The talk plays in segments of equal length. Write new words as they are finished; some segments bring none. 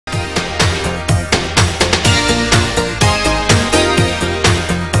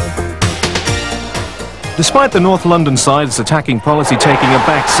Despite the North London side's attacking policy taking a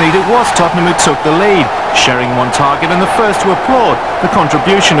back seat, it was Tottenham who took the lead. Sheringham on target and the first to applaud the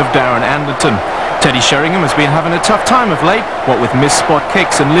contribution of Darren Anderton. Teddy Sheringham has been having a tough time of late. What with missed spot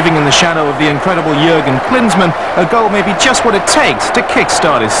kicks and living in the shadow of the incredible Jurgen Klinsmann, a goal may be just what it takes to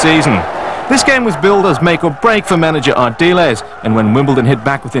kick-start his season. This game was billed as make or break for manager Ardiles, and when Wimbledon hit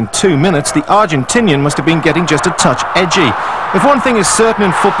back within 2 minutes, the Argentinian must have been getting just a touch edgy. If one thing is certain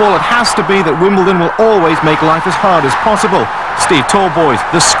in football, it has to be that Wimbledon will always make life as hard as possible. Steve Talboys,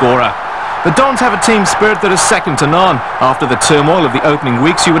 the scorer. The Dons have a team spirit that is second to none. After the turmoil of the opening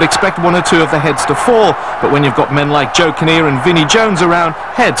weeks, you would expect one or two of the heads to fall, but when you've got men like Joe Kinnear and Vinnie Jones around,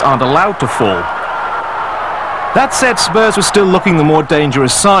 heads aren't allowed to fall. That said, Spurs were still looking the more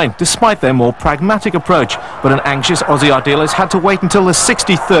dangerous side, despite their more pragmatic approach. But an anxious Ozzy Ardiles had to wait until the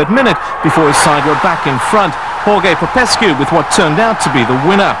 63rd minute before his side were back in front. Gheroghe Popescu with what turned out to be the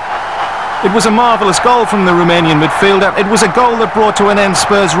winner. It was a marvellous goal from the Romanian midfielder. It was a goal that brought to an end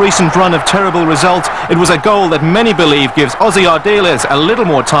Spurs' recent run of terrible results. It was a goal that many believe gives Ozzy Ardiles a little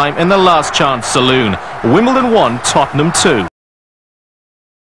more time in the last chance saloon. Wimbledon 1, Tottenham 2.